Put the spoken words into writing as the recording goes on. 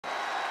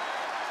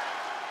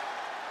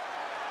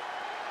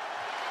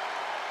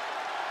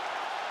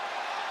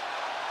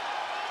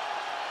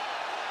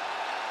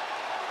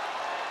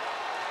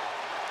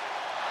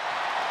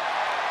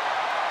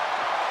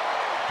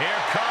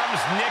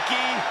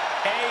Nikki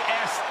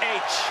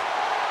A.S.H.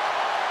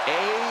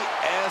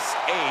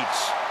 A.S.H.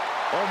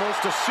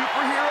 Almost a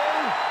superhero?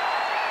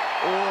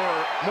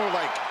 Or more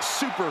like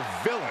super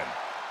villain?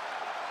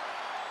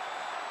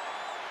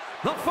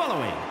 The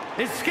following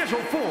is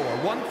scheduled for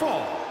one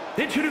fall.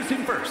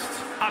 Introducing first,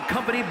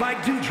 accompanied by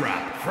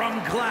Dewdrop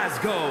from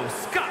Glasgow,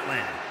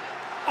 Scotland.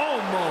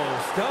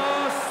 Almost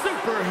a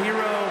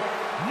superhero,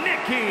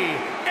 Nikki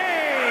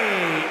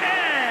A.S.H.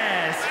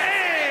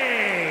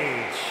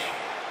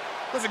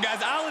 Listen,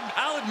 guys,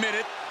 I'll admit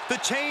it. The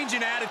change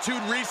in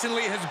attitude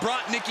recently has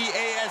brought Nikki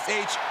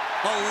A.S.H.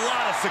 a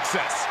lot of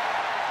success.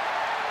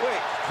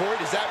 Wait, Corey,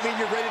 does that mean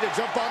you're ready to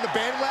jump on the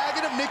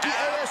bandwagon of Nikki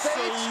A.S.H.?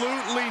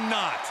 Absolutely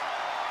not.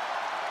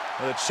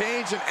 Well, the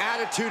change in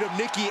attitude of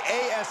Nikki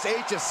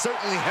A.S.H. has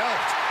certainly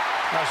helped.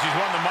 Well, she's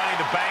won the Money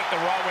in the Bank,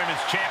 the Raw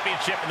Women's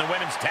Championship, and the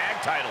Women's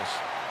Tag Titles.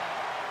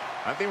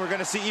 I think we're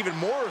going to see even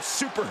more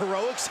super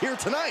heroics here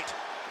tonight.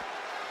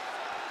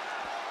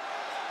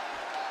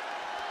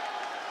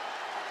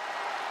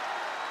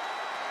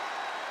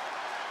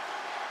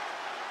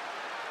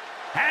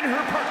 And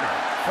her partner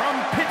from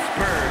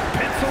Pittsburgh,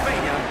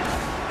 Pennsylvania.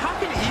 How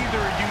can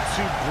either of you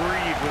two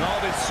breathe with all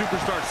this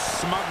superstar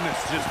smugness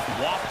just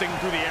wafting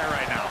through the air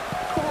right now?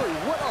 Corey,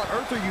 what on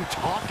earth are you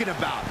talking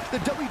about? The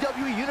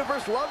WWE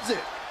Universe loves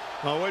it.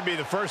 Well, it would be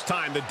the first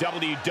time the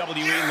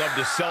WWE loved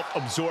a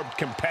self-absorbed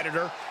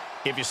competitor,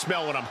 if you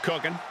smell what I'm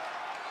cooking.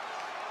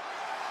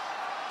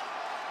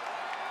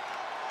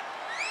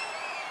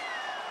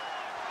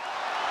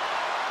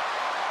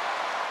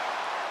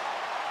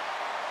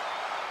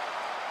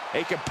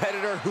 A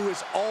competitor who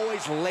is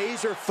always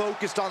laser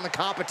focused on the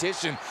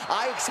competition.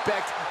 I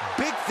expect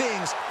big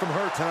things from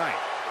her tonight.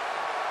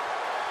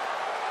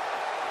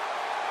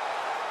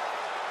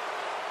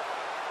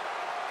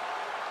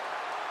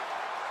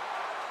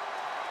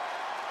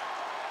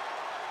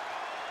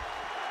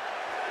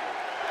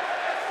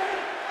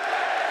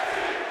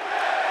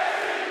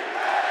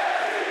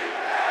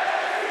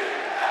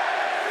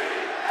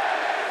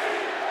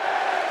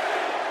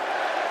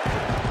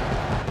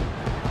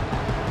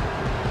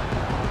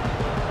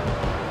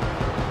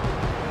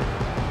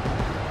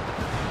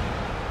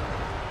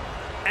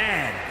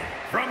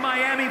 From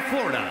Miami,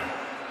 Florida,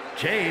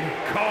 Jade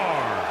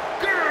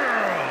Cargill.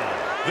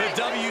 The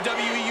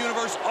WWE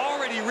Universe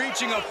already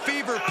reaching a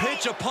fever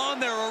pitch upon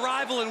their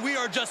arrival, and we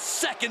are just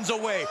seconds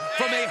away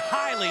from a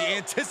highly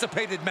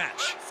anticipated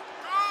match.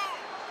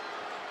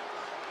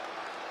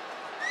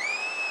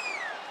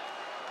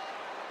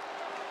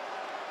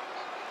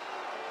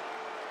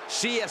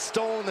 She has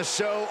stolen the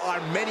show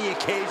on many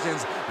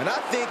occasions, and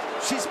I think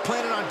she's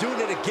planning on doing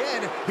it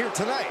again here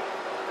tonight.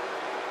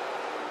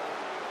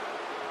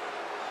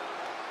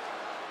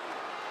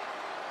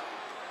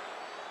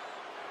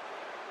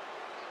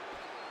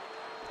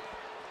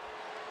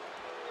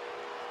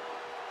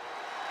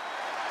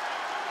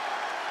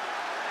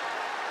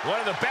 One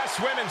of the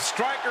best women's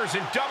strikers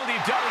in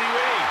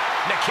WWE,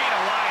 Nikkita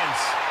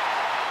Lyons.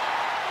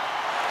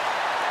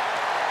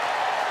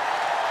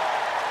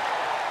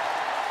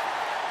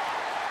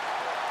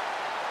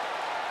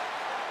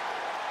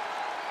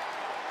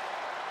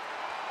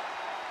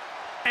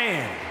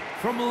 And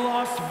from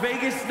Las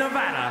Vegas,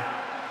 Nevada,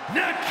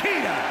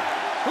 Nikkita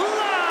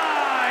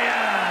Lyons.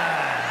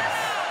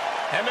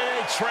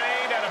 MMA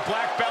trained at a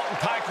black belt in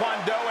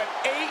Taekwondo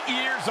at 8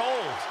 years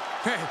old.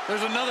 Hey,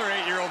 there's another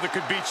 8-year-old that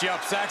could beat you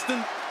up,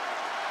 Saxton.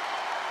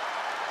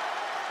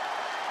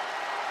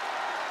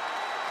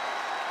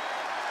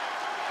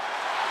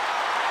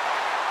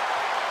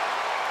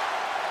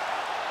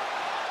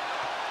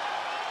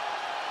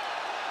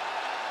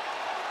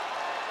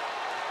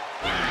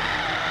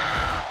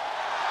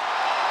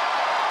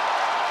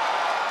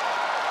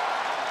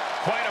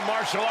 Quite a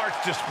martial arts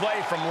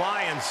display from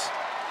Lyons.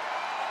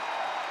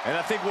 And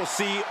I think we'll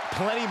see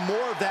plenty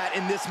more of that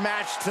in this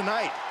match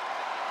tonight.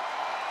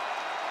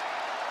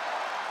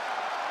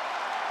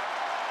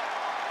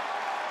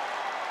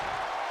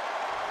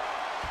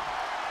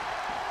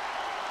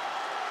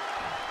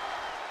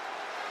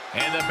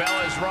 And the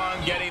bell is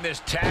rung, getting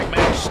this tag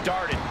match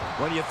started.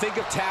 When you think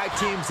of tag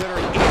teams that are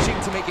itching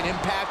to make an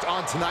impact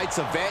on tonight's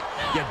event,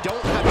 you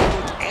don't have to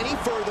look any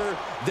further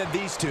than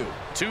these two.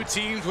 Two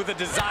teams with a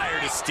desire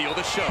to steal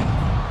the show.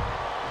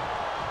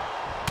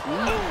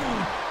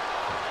 Ooh.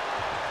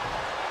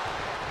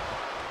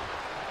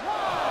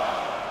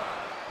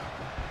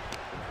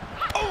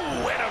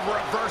 Oh, and a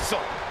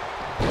reversal.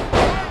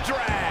 Arm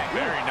drag.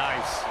 Very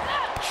nice.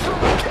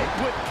 Triple kick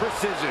with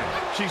precision.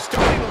 She's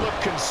starting to look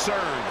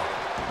concerned.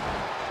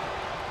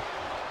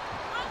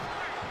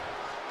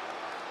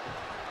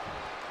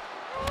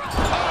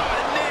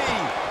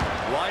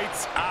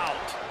 Lights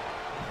out.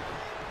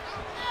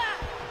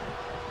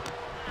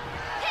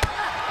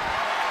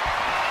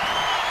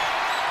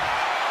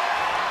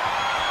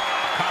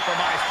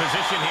 Compromised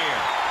position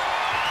here.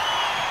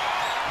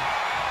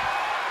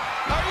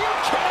 Are you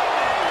kidding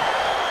me?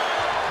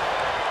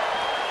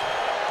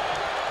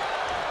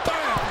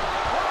 Bam!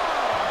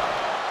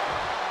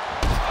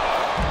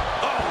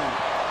 Oh!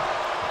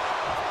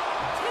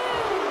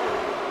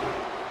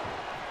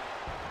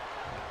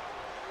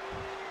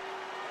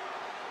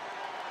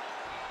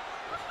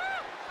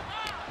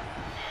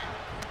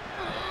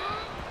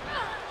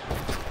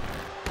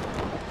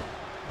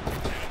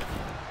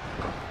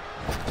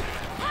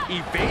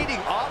 evading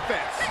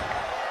offense.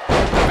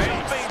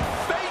 Jumping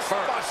face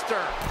buster.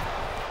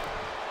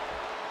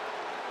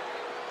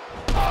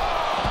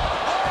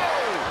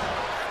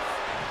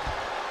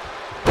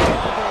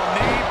 Double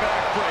knee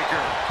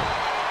backbreaker.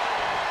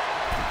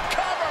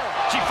 Cover.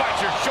 She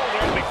fights her shoulder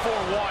only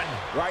 4-1.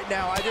 Right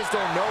now, I just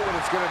don't know what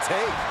it's going to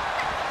take.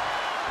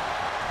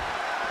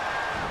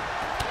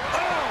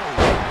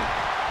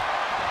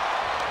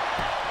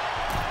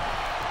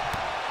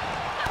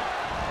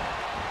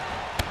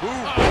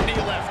 Oh, knee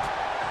left.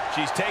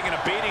 She's taking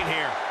a beating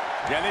here.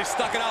 Yeah, they've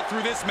stuck it out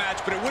through this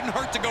match, but it wouldn't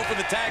hurt to go for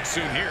the tag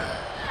soon here.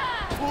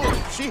 Ooh,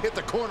 she hit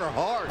the corner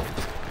hard.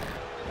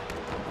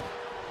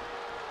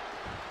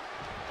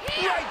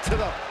 Right to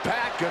the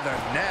back of the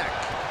neck.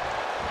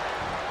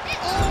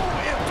 Oh,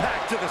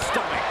 impact to the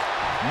stomach.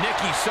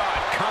 Nikki saw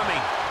it coming.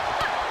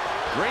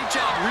 Great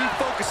job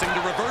refocusing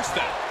to reverse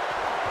that.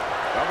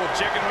 Double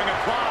chicken wing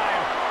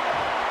applied.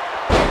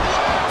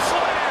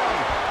 Slam!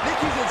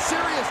 Nikki's in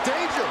serious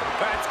danger.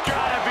 That's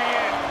gotta be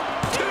it.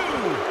 2.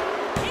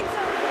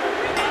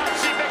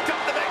 She picked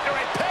up the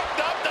victory.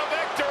 Picked up the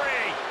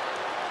victory.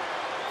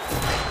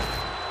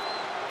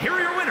 Here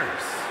are your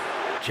winners,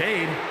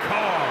 Jade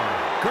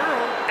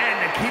Cargill and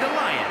Nikkita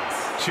Lyons.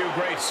 Two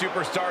great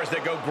superstars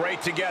that go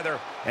great together,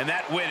 and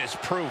that win is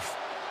proof.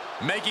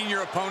 Making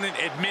your opponent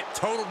admit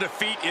total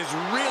defeat is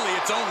really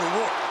its own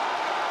reward.